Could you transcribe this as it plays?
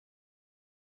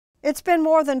It's been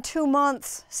more than 2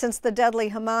 months since the deadly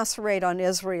Hamas raid on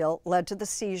Israel led to the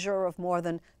seizure of more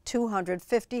than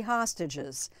 250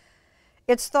 hostages.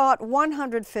 It's thought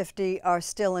 150 are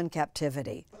still in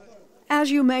captivity. As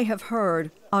you may have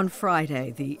heard, on Friday,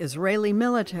 the Israeli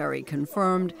military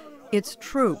confirmed its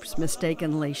troops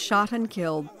mistakenly shot and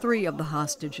killed 3 of the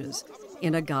hostages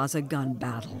in a Gaza gun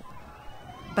battle.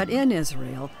 But in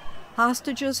Israel,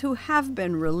 hostages who have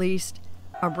been released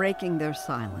are breaking their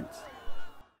silence.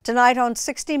 Tonight on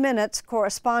 60 Minutes,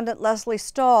 correspondent Lesley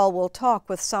Stahl will talk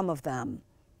with some of them.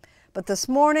 But this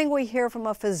morning we hear from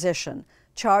a physician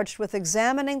charged with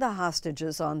examining the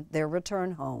hostages on their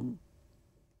return home.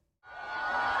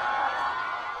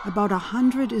 About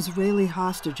 100 Israeli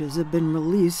hostages have been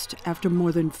released after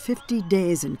more than 50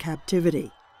 days in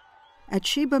captivity. At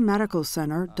Sheba Medical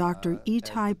Center, Dr.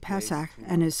 Itai Pessach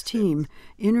and his team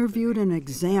interviewed and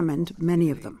examined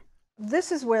many of them.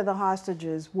 This is where the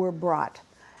hostages were brought.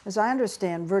 As I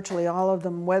understand, virtually all of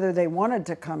them, whether they wanted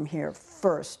to come here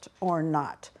first or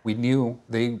not. We knew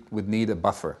they would need a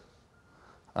buffer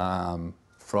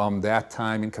from that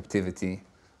time in captivity,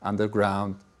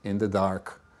 underground, in the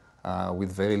dark,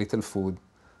 with very little food,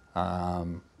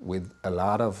 with a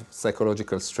lot of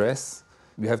psychological stress.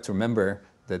 You have to remember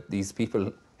that these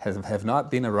people have not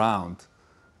been around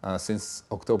since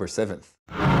October 7th.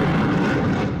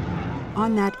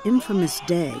 On that infamous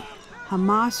day,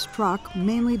 Hamas struck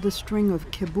mainly the string of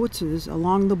kibbutzes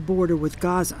along the border with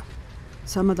Gaza.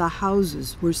 Some of the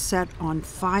houses were set on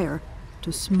fire to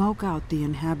smoke out the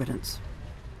inhabitants.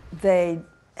 They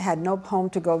had no home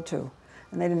to go to,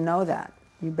 and they didn't know that.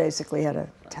 You basically had to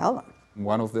tell them.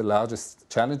 One of the largest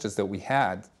challenges that we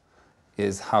had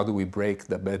is how do we break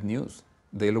the bad news?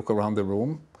 They look around the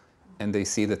room and they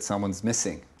see that someone's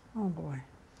missing. Oh boy,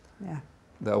 yeah.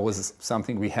 That was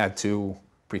something we had to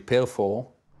prepare for.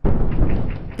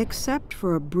 Except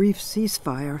for a brief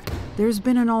ceasefire, there's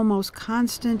been an almost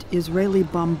constant Israeli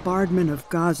bombardment of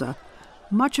Gaza,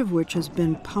 much of which has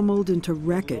been pummeled into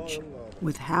wreckage,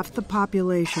 with half the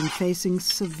population facing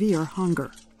severe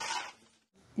hunger.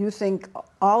 You think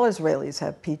all Israelis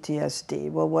have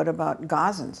PTSD. Well, what about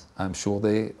Gazans? I'm sure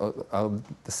they are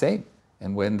the same.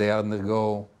 And when they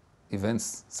undergo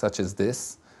events such as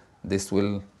this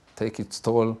will take its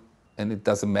toll, and it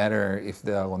doesn't matter if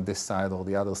they are on this side or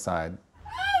the other side.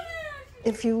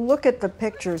 If you look at the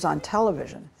pictures on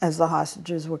television as the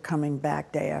hostages were coming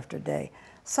back day after day,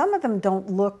 some of them don't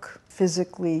look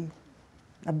physically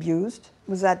abused.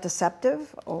 Was that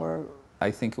deceptive, or?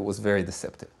 I think it was very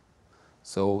deceptive.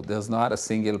 So there's not a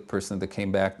single person that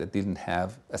came back that didn't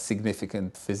have a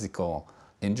significant physical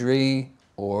injury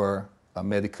or a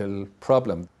medical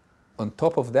problem. On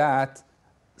top of that,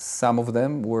 some of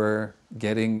them were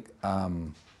getting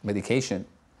medication.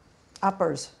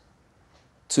 Uppers.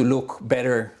 To look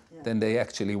better than they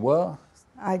actually were.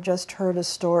 I just heard a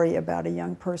story about a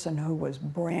young person who was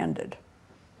branded.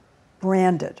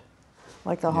 Branded,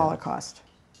 like the Holocaust.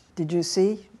 Did you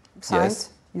see signs? Yes.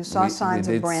 You saw signs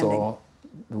of branding?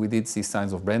 We did see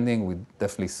signs of branding. We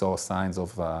definitely saw signs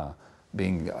of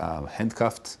being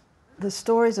handcuffed. The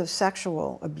stories of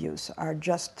sexual abuse are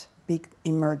just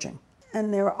emerging.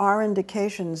 And there are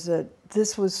indications that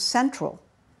this was central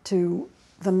to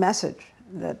the message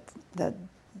that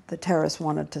the terrorists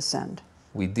wanted to send.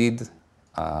 We did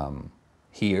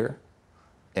hear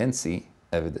and see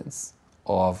evidence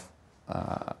of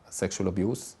sexual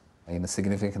abuse in a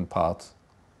significant part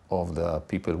of the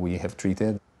people we have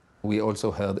treated. We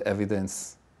also heard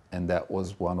evidence, and that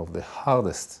was one of the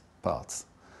hardest parts,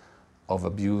 of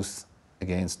abuse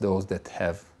against those that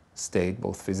have stayed,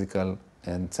 both physical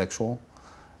and sexual.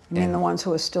 You mean the ones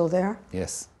who are still there?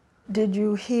 Yes. Did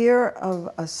you hear of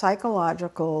a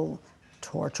psychological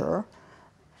torture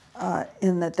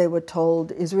in that they were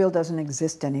told Israel doesn't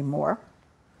exist anymore?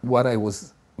 What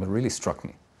really struck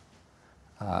me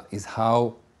is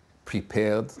how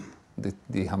prepared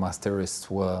the Hamas terrorists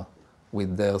were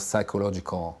with their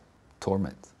psychological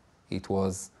torment. It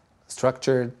was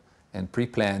structured and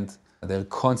pre-planned. They're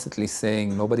constantly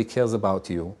saying, nobody cares about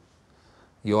you.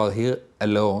 You are here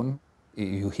alone.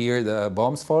 You hear the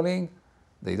bombs falling,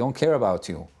 they don't care about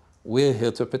you. We're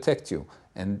here to protect you.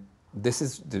 And this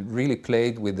is really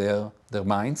played with their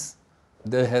minds.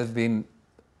 There have been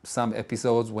some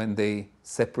episodes when they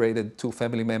separated 2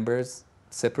 family members,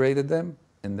 separated them,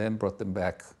 and then brought them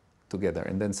back together,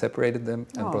 and then separated them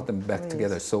and brought them back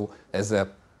together. So as a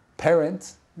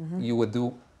parent, you would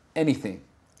do anything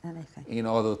in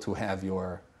order to have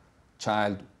your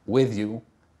child with you,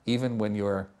 even when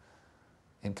you're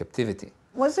in captivity.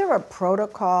 Was there a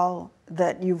protocol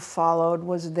that you followed?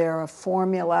 Was there a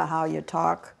formula how you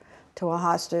talk to a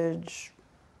hostage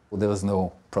There was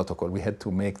no protocol. We had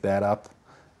to make that up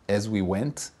as we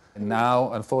went. And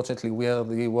now, unfortunately, we are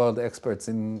the world experts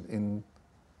in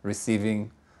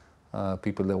receiving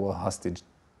people that were hostage